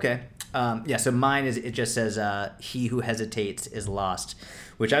 Okay. So mine it just says, he who hesitates is lost,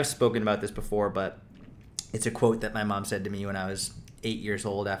 which I've spoken about this before, but it's a quote that my mom said to me when I was 8 years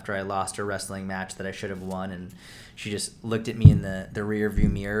old after I lost a wrestling match that I should have won, and she just looked at me in the rear view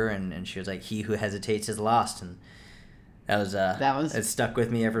mirror and she was like, he who hesitates is lost. And that was it stuck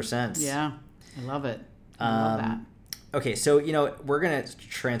with me ever since. Yeah. I love it. I love that. Okay, so we're gonna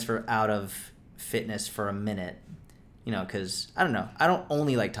transfer out of fitness for a minute, because I don't know. I don't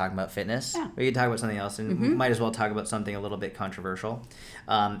only like talking about fitness. Yeah. We could talk about something else, and we might as well talk about something a little bit controversial.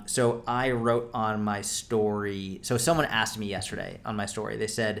 So I wrote on my story. So someone asked me yesterday on my story. They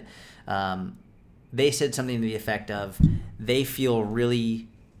said something to the effect of they feel really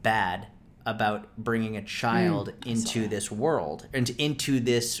bad about bringing a child into this world, into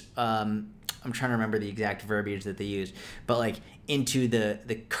this. I'm trying to remember the exact verbiage that they used, but like into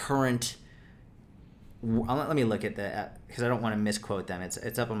the current. Let me look at that because I don't want to misquote them.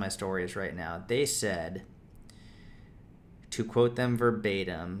 It's up on my stories right now. They said, to quote them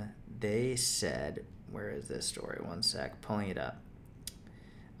verbatim, they said, where is this story? One sec, pulling it up.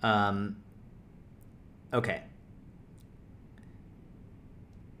 Okay.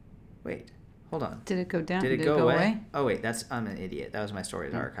 Wait, hold on. Did it go down? Did it go away? Oh wait, I'm an idiot. That was my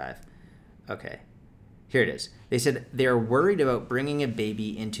stories archive. Okay, here it is. They said they're worried about bringing a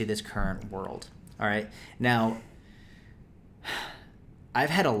baby into this current world. All right. Now, I've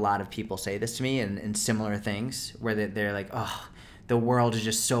had a lot of people say this to me and similar things where they're like, oh, the world is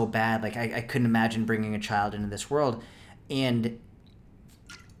just so bad. Like, I couldn't imagine bringing a child into this world. And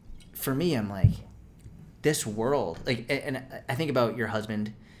for me, I'm like, this world, like, and I think about your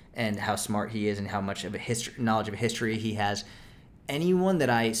husband and how smart he is and how much of knowledge of history he has. Anyone that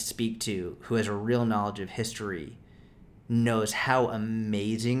I speak to who has a real knowledge of history knows how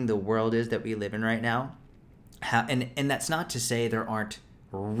amazing the world is that we live in right now. And that's not to say there aren't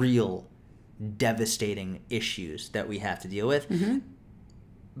real devastating issues that we have to deal with. Mm-hmm.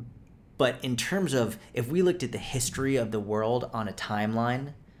 But in terms of, if we looked at the history of the world on a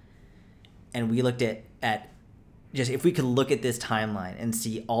timeline, and we looked at just, if we could look at this timeline and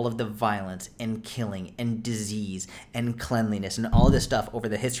see all of the violence and killing and disease and cleanliness and all this stuff over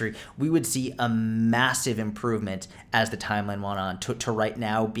the history, we would see a massive improvement as the timeline went on to right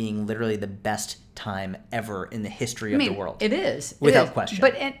now being literally the best time ever in the history of the world. It is. Without question.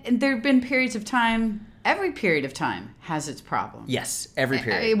 But and there have been periods of time every period of time has its problems. Yes, every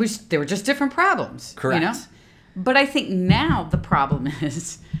period. There were just different problems. Correct. You know? But I think now the problem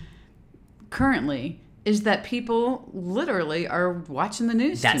currently is that people literally are watching the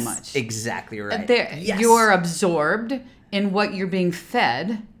news too much. That's exactly right. Yes. You're absorbed in what you're being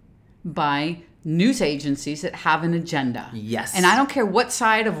fed by news agencies that have an agenda. Yes. And I don't care what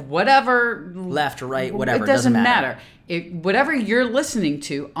side of whatever... Left, right, whatever. It doesn't matter. Whatever you're listening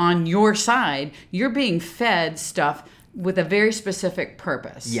to on your side, you're being fed stuff with a very specific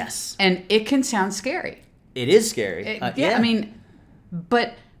purpose. Yes. And it can sound scary. It is scary. I mean,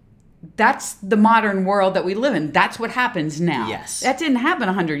 but that's the modern world that we live in. That's what happens now. Yes. That didn't happen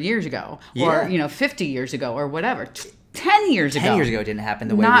 100 years ago or, 50 years ago or whatever. 10 years ago. 10 years ago it didn't happen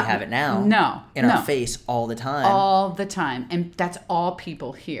the way we have it now. No. In our face all the time. All the time. And that's all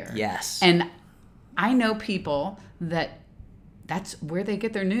people hear. Yes. And I know people that's where they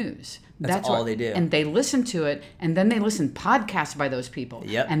get their news. That's all they do. And they listen to it, and then they listen podcasts by those people.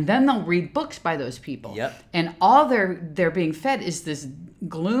 Yep. And then they'll read books by those people. Yep. And all they're being fed is this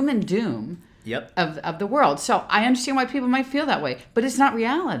gloom and doom Yep. of the world. So I understand why people might feel that way, but it's not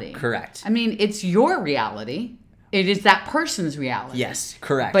reality. Correct. I mean, it's your reality. It is that person's reality. Yes,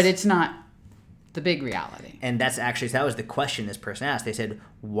 correct. But it's not the big reality. And that was the question this person asked. They said,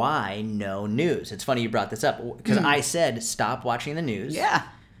 why no news? It's funny you brought this up because I said, stop watching the news. Yeah.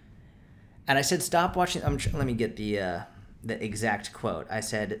 And I said, stop watching. Let me get the exact quote. I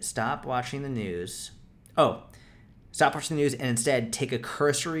said, stop watching the news. Stop watching the news and instead take a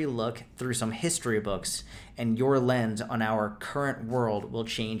cursory look through some history books, and your lens on our current world will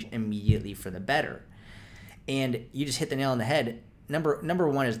change immediately for the better. And you just hit the nail on the head. Number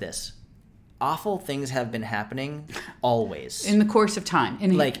one is this. Awful things have been happening always. In the course of time.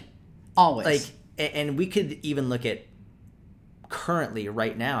 Always. And we could even look at currently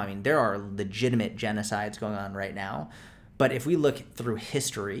right now. I mean, there are legitimate genocides going on right now. But if we look through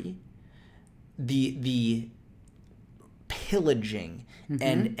history, the pillaging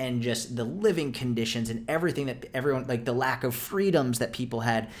and just the living conditions and everything that everyone, like the lack of freedoms that people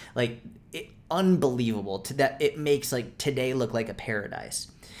had, unbelievable to that it makes today look like a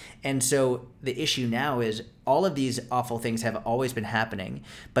paradise. And so the issue now is all of these awful things have always been happening,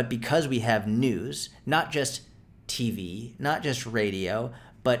 but because we have news, not just TV, not just radio,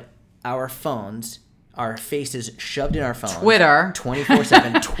 but our phones, our faces shoved in our phones. Twitter.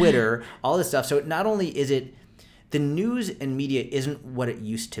 24/7, Twitter, all this stuff. So not only is it the news and media isn't what it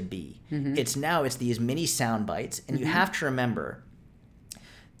used to be. It's these mini sound bites, and you have to remember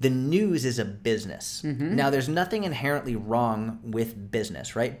the news is a business. Now, there's nothing inherently wrong with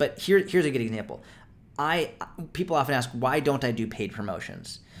business, right? But here's a good example. People often ask, why don't I do paid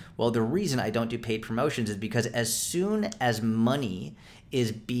promotions? Well, the reason I don't do paid promotions is because as soon as money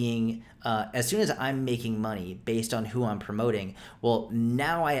is being, as soon as I'm making money based on who I'm promoting, well,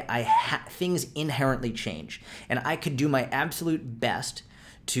 now things inherently change, and I could do my absolute best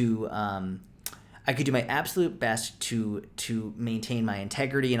to maintain my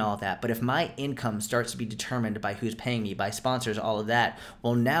integrity and all of that. But if my income starts to be determined by who's paying me, by sponsors, all of that,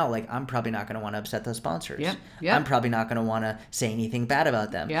 well, now I'm probably not going to want to upset those sponsors. Yep. I'm probably not going to want to say anything bad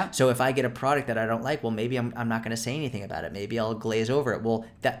about them. Yep. So if I get a product that I don't like, well, maybe I'm not going to say anything about it. Maybe I'll glaze over it. Well,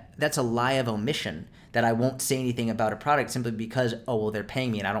 that's a lie of omission, that I won't say anything about a product simply because, they're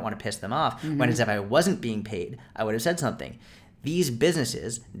paying me and I don't want to piss them off. When as if I wasn't being paid, I would have said something. These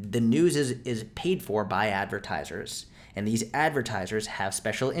businesses, the news is paid for by advertisers, and these advertisers have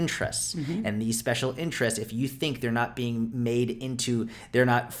special interests. And these special interests, if you think they're not being they're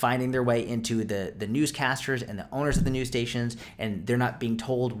not finding their way into the newscasters and the owners of the news stations, and they're not being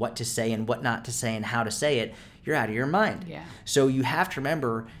told what to say and what not to say and how to say it, you're out of your mind. Yeah. So you have to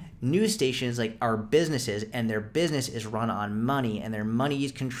remember, news stations are businesses, and their business is run on money, and their money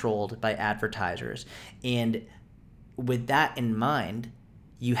is controlled by advertisers. And with that in mind,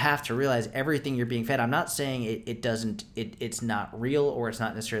 you have to realize everything you're being fed. I'm not saying it's not real or it's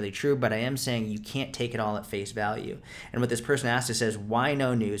not necessarily true, but I am saying you can't take it all at face value. And what this person asked us is, why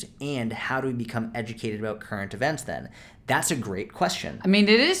no news, and how do we become educated about current events then? That's a great question. I mean,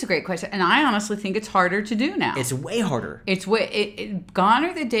 it is a great question, and I honestly think it's harder to do now. It's way harder. Gone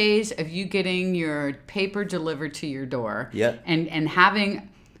are the days of you getting your paper delivered to your door. Yep. And having,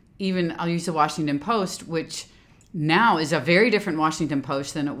 even I'll use the Washington Post, which now is a very different Washington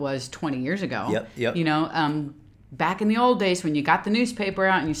Post than it was 20 years ago. Yep. Back in the old days when you got the newspaper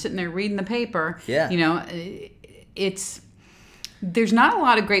out and you're sitting there reading the paper, there's not a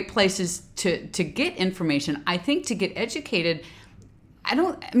lot of great places to get information. I think to get educated,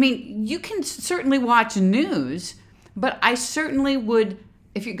 you can certainly watch news, but I certainly would,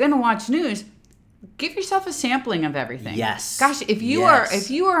 if you're going to watch news, give yourself a sampling of everything. Yes. Gosh, if you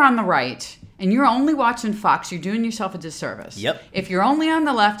are on the right and you're only watching Fox, you're doing yourself a disservice. Yep. If you're only on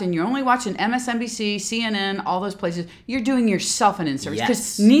the left and you're only watching MSNBC, CNN, all those places, you're doing yourself an inservice.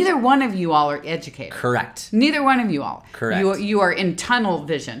 Because neither one of you all are educated. Correct. Neither one of you all. Correct. You are in tunnel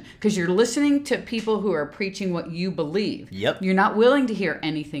vision because you're listening to people who are preaching what you believe. Yep. You're not willing to hear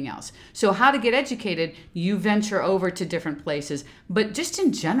anything else. So how to get educated, you venture over to different places. But just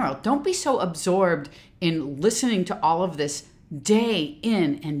in general, don't be so absorbed in listening to all of this day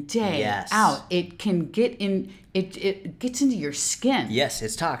in and day out. It can get in, it gets into your skin. Yes,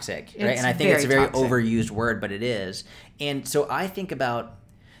 it's toxic, right? And I think it's a very overused word, but it is. And so I think about,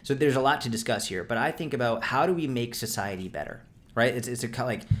 so there's a lot to discuss here, but I think about how do we make society better, right? It's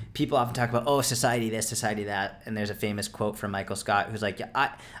like people often talk about, oh, society this, society that. And there's a famous quote from Michael Scott who's like,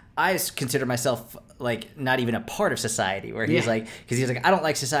 yeah, I consider myself like not even a part of society, where he's like, because he's like, I don't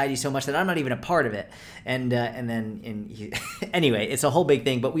like society so much that I'm not even a part of it. And then anyway, it's a whole big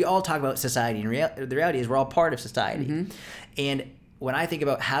thing, but we all talk about society, and the reality is we're all part of society. Mm-hmm. And when I think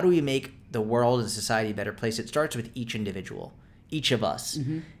about how do we make the world and society a better place, it starts with each individual. Each of us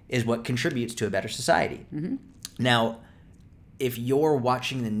is what contributes to a better society. Mm-hmm. Now, if you're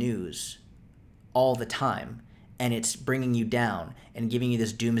watching the news all the time, and it's bringing you down and giving you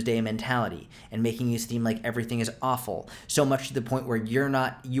this doomsday mentality and making you seem like everything is awful, so much to the point where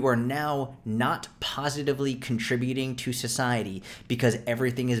you are now not positively contributing to society because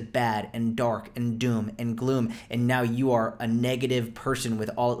everything is bad and dark and doom and gloom, and now you are a negative person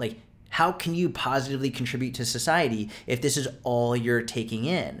with all, like, how can you positively contribute to society if this is all you're taking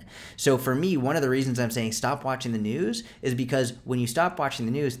in? So for me, one of the reasons I'm saying stop watching the news is because when you stop watching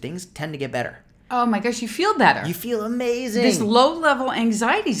the news, things tend to get better. Oh my gosh, you feel better. You feel amazing. This low-level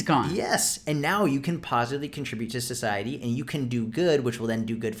anxiety's gone. Yes, and now you can positively contribute to society, and you can do good, which will then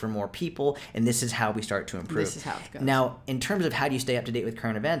do good for more people, and this is how we start to improve. This is how it goes. Now, in terms of how do you stay up to date with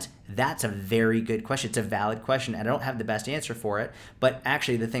current events, that's a very good question. It's a valid question, and I don't have the best answer for it, but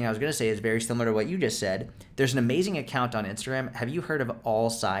actually the thing I was going to say is very similar to what you just said. There's an amazing account on Instagram. Have you heard of All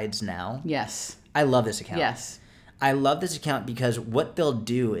Sides Now? Yes. I love this account. Yes. I love this account because what they'll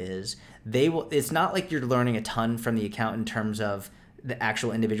do is it's not like you're learning a ton from the account in terms of the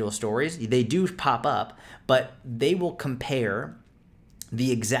actual individual stories. They do pop up, but they will compare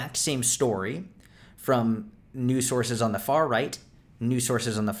the exact same story from news sources on the far right, news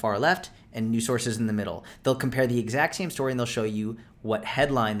sources on the far left, and news sources in the middle. They'll compare the exact same story, and they'll show you what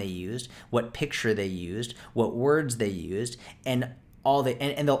headline they used, what picture they used, what words they used, and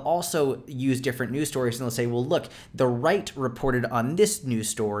and they'll also use different news stories, and they'll say, well, look, the right reported on this news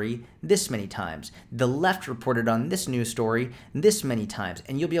story this many times. The left reported on this news story this many times.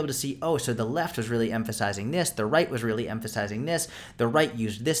 And you'll be able to see, oh, so the left was really emphasizing this. The right was really emphasizing this. The right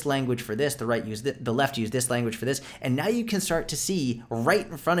used this language for this. The left used this language for this. And now you can start to see right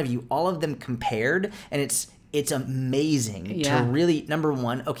in front of you all of them compared, and it's amazing to really, number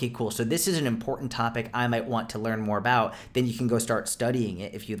one, okay, cool. So this is an important topic I might want to learn more about. Then you can go start studying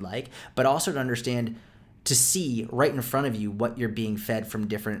it if you'd like, but also to understand, to see right in front of you what you're being fed from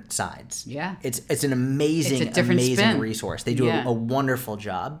different sides. Yeah. It's an amazing spin. resource. They do a wonderful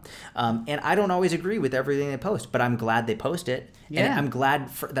job. And I don't always agree with everything they post, but I'm glad they post it. Yeah. And I'm glad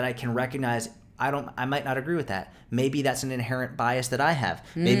that I can recognize I might not agree with that. Maybe that's an inherent bias that I have.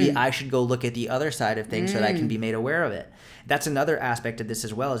 Maybe I should go look at the other side of things so that I can be made aware of it. That's another aspect of this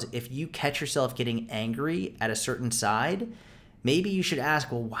as well, is if you catch yourself getting angry at a certain side, maybe you should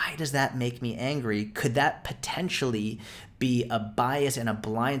ask, well, why does that make me angry? Could that potentially be a bias and a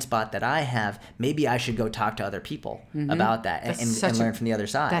blind spot that I have? Maybe I should go talk to other people about that and learn from the other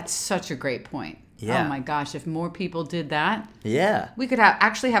side. That's such a great point. Yeah. Oh my gosh, if more people did that, we could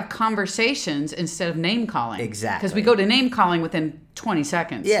actually have conversations instead of name calling. Exactly. Because we go to name calling within 20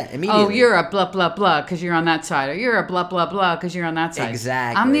 seconds. Yeah, immediately. Oh, you're a blah, blah, blah because you're on that side. Or you're a blah, blah, blah because you're on that side.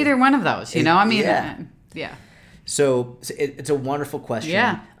 Exactly. I'm neither one of those, you know? I mean, yeah. So it's a wonderful question.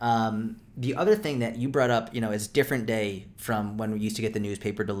 Yeah. The other thing that you brought up, is different day from when we used to get the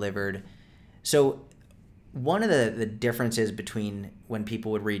newspaper delivered. So one of the differences between when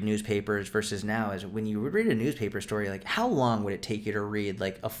people would read newspapers versus now is when you would read a newspaper story, like how long would it take you to read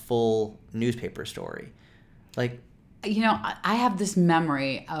like a full newspaper story? Like, I have this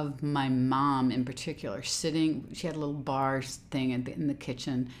memory of my mom in particular sitting, she had a little bar thing in the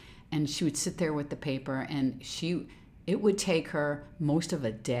kitchen, and she would sit there with the paper, and it would take her most of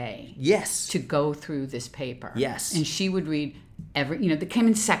a day to go through this paper. Yes. And she would read they came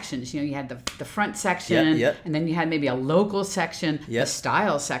in sections. You had the front section, and then you had maybe a local section, the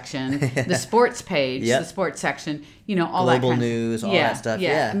style section, the sports page, the sports section, all global that kind news, all that stuff.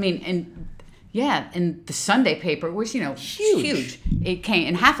 Yeah. I mean, and Yeah, and the Sunday paper was, huge. It came,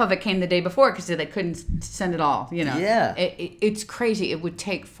 and half of it came the day before because they couldn't send it all. Yeah. It's crazy. It would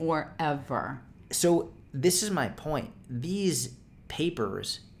take forever. So this is my point. These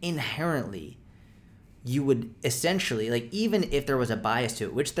papers inherently, you would essentially, like, even if there was a bias to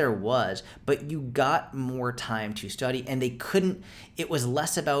it, which there was, but you got more time to study, and it was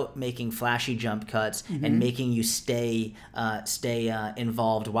less about making flashy jump cuts and making you stay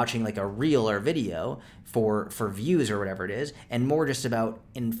involved watching like a reel or video for views or whatever it is, and more just about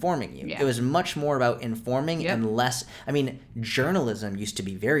informing you. Yeah. It was much more about informing and less, journalism used to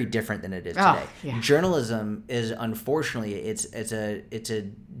be very different than it is today. Yeah. Journalism is, unfortunately, it's a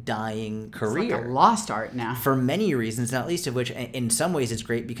dying career. It's like a lost art now. For many reasons, not least of which, in some ways, it's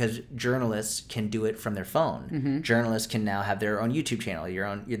great because journalists can do it from their phone. Journalists can now have their own YouTube channel,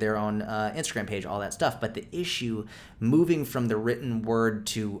 their own Instagram page, all that stuff. But the issue, moving from the written word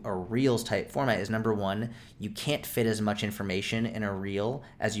to a Reels type format, is number one, you can't fit as much information in a Reel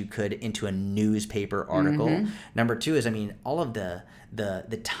as you could into a newspaper article. Number two is, all of the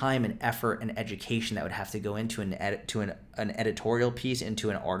time and effort and education that would have to go into an editorial piece, into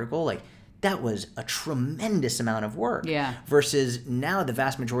an article, like, that was a tremendous amount of work. Yeah. Versus now, the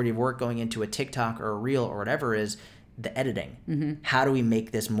vast majority of work going into a TikTok or a Reel or whatever is the editing. How do we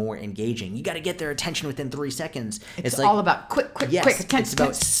make this more engaging? You got to get their attention within 3 seconds. It's like, all about quick attention. It's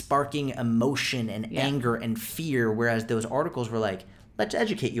about sparking emotion and anger and fear, whereas those articles were like, let's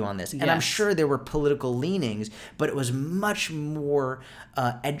educate you on this. And I'm sure there were political leanings, but it was much more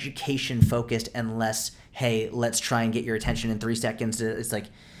education focused and less, hey, let's try and get your attention in 3 seconds. It's like,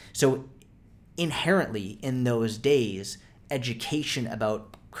 so inherently in those days, education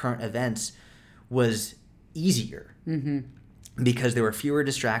about current events was easier because there were fewer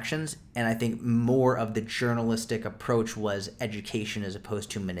distractions, and I think more of the journalistic approach was education as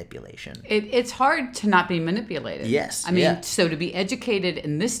opposed to manipulation. It's hard to not be manipulated. Yes. So to be educated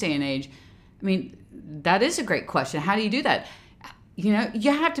in this day and age, that is a great question. How do you do that?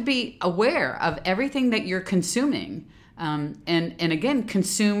 You have to be aware of everything that you're consuming. And again,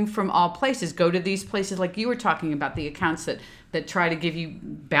 consume from all places. Go to these places like you were talking about, the accounts that try to give you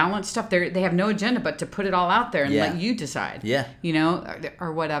balanced stuff. They have no agenda but to put it all out there and let you decide. Yeah.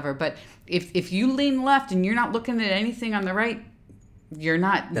 Or whatever. But if you lean left and you're not looking at anything on the right, you're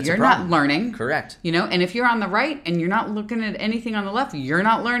not learning. Correct. And if you're on the right and you're not looking at anything on the left, you're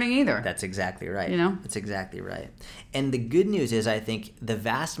not learning either. That's exactly right. That's exactly right. And the good news is, I think the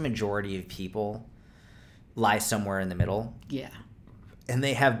vast majority of people lie somewhere in the middle. Yeah. And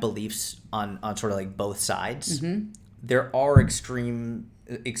they have beliefs on sort of like both sides. There are extremes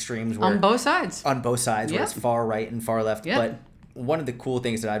where, on both sides where it's far right and far left. Yep. But one of the cool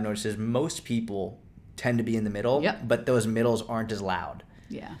things that I've noticed is most people tend to be in the middle, but those middles aren't as loud.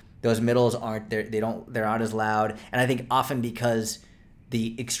 Yeah. Those middles aren't, they're not as loud. And I think often because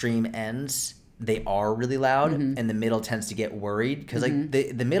the extreme ends, they are really loud, and the middle tends to get worried because like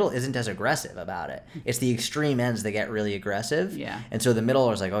the middle isn't as aggressive about it. It's the extreme ends that get really aggressive. Yeah. And so the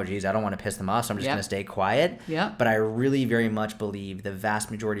middle is like, oh geez, I don't want to piss them off, so I'm just going to stay quiet. Yeah. But I really very much believe the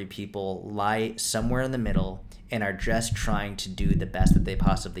vast majority of people lie somewhere in the middle and are just trying to do the best that they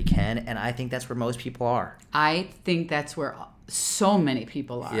possibly can. And I think that's where most people are. I think that's where so many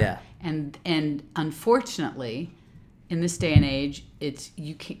people are. Yeah. And unfortunately, in this day and age,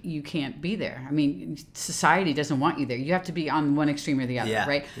 you can't be there. Society doesn't want you there. You have to be on one extreme or the other,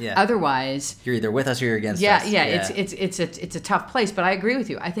 right? Yeah. Otherwise, you're either with us or you're against us. Yeah. It's a tough place. But I agree with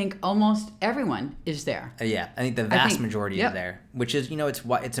you. I think almost everyone is there. I think the vast majority is there, which is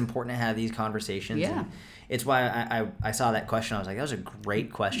it's important to have these conversations. Yeah. And it's why I saw that question. I was like, that was a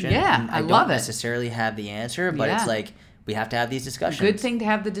great question. Yeah, and I love don't it. necessarily have the answer, but it's like, we have to have these discussions. Good thing to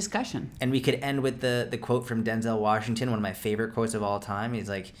have the discussion. And we could end with the quote from Denzel Washington, one of my favorite quotes of all time. He's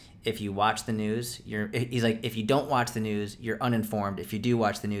like, if you watch the news, if you don't watch the news, you're uninformed. If you do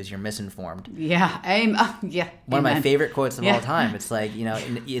watch the news, you're misinformed. Yeah. One of my favorite quotes of all time. It's like, you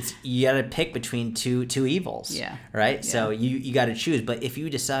got to pick between two evils. Yeah. Right? Yeah. So you got to choose. But if you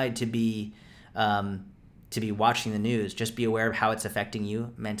decide to be watching the news, just be aware of how it's affecting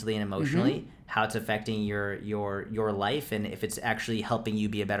you mentally and emotionally, how it's affecting your life, and if it's actually helping you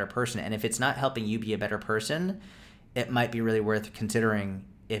be a better person. And if it's not helping you be a better person, it might be really worth considering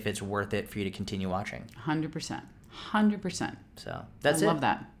if it's worth it for you to continue watching. 100%. So that's it. I love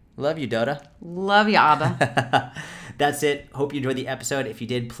that. Love you, Doda. Love you, Abba. That's it. Hope you enjoyed the episode. If you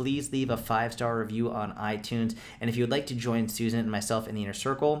did, please leave a 5-star review on iTunes. And if you would like to join Susan and myself in the Inner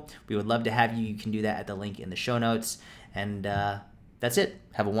Circle, we would love to have you. You can do that at the link in the show notes. And that's it.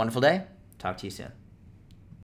 Have a wonderful day. Talk to you soon.